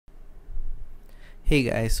Hey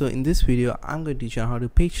guys, so in this video I'm going to teach you how to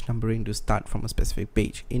page numbering to start from a specific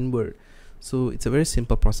page in Word. So it's a very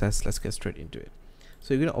simple process. Let's get straight into it.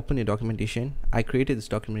 So you're going to open your documentation. I created this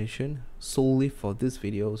documentation solely for this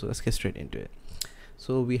video, so let's get straight into it.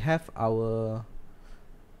 So we have our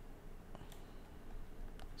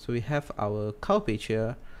cover page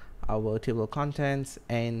here, our table of contents,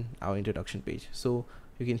 and our introduction page. So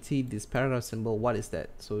you can see this paragraph symbol. What is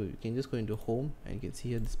that? So you can just go into home and you can see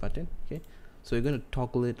here this button. Okay, so you're going to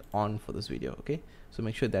toggle it on for this video. Okay, so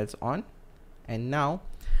make sure that's on. And now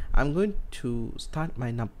I'm going to start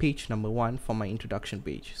my page number 1 for my introduction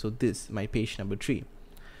page. So this my page number 3.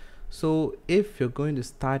 So if you're going to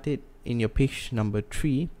start it in your page number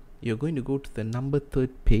 3, you're going to go to the number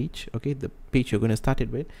 3rd page, okay, the page you're going to start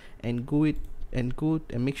it with, and go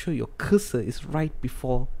and make sure your cursor is right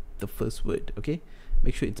before the first word. Okay,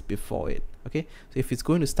 make sure it's before it. Okay, so if it's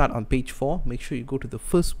going to start on page 4, make sure you go to the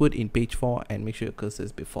first word in page 4 and make sure your cursor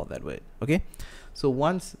is before that word. Okay, so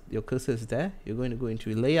once your cursor is there, you're going to go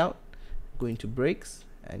into layout, go into breaks,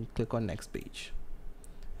 and click on next page,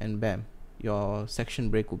 and bam, your section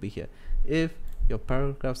break will be here. If your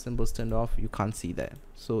paragraph symbol is turned off, you can't see that,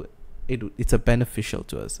 so it's a beneficial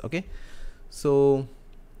to us. Okay, so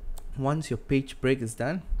once your page break is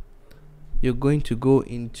done, you're going to go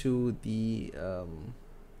into the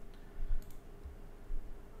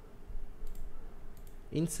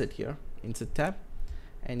insert tab,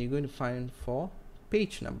 and you're going to find for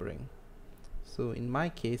page numbering. So in my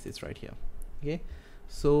case it's right here. Okay,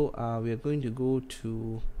 so we are going to go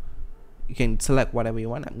to, you can select whatever you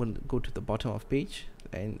want. I'm going to go to the bottom of page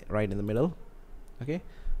and right in the middle. Okay,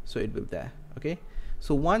 so it will be there. Okay,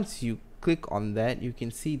 so once you click on that, you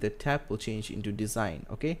can see the tab will change into design.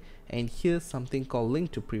 Okay, and here's something called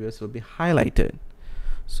link to previous will be highlighted.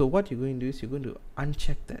 So what you're going to do is you're going to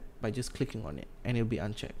uncheck that by just clicking on it, and it'll be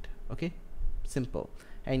unchecked. Okay, simple.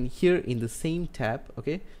 And here in the same tab,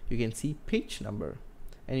 okay, you can see page number,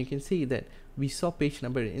 and you can see that we saw page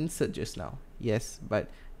number in insert just now. Yes, but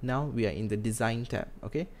now we are in the design tab.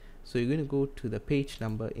 Okay, so you're going to go to the page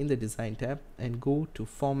number in the design tab and go to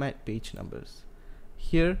format page numbers.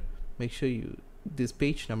 Here make sure this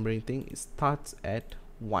page numbering thing starts at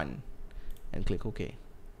 1 and click OK.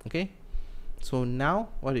 Okay, so now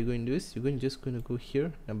what you're going to do is you're just going to go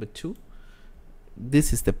here, number 2.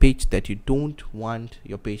 This is the page that you don't want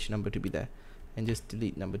your page number to be there, and just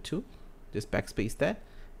delete number 2, just backspace that,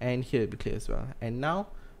 and here it'll be clear as well. And now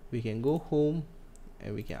we can go home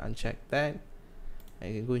and we can uncheck that,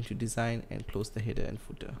 and you can go into design and close the header and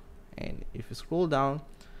footer. And if you scroll down,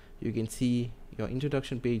 you can see your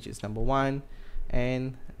introduction page is number 1,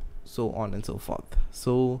 and so on and so forth.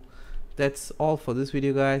 So that's all for this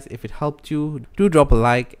video, guys. If it helped you, do drop a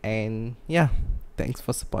like, and yeah, thanks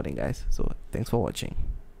for supporting, guys. So thanks for watching.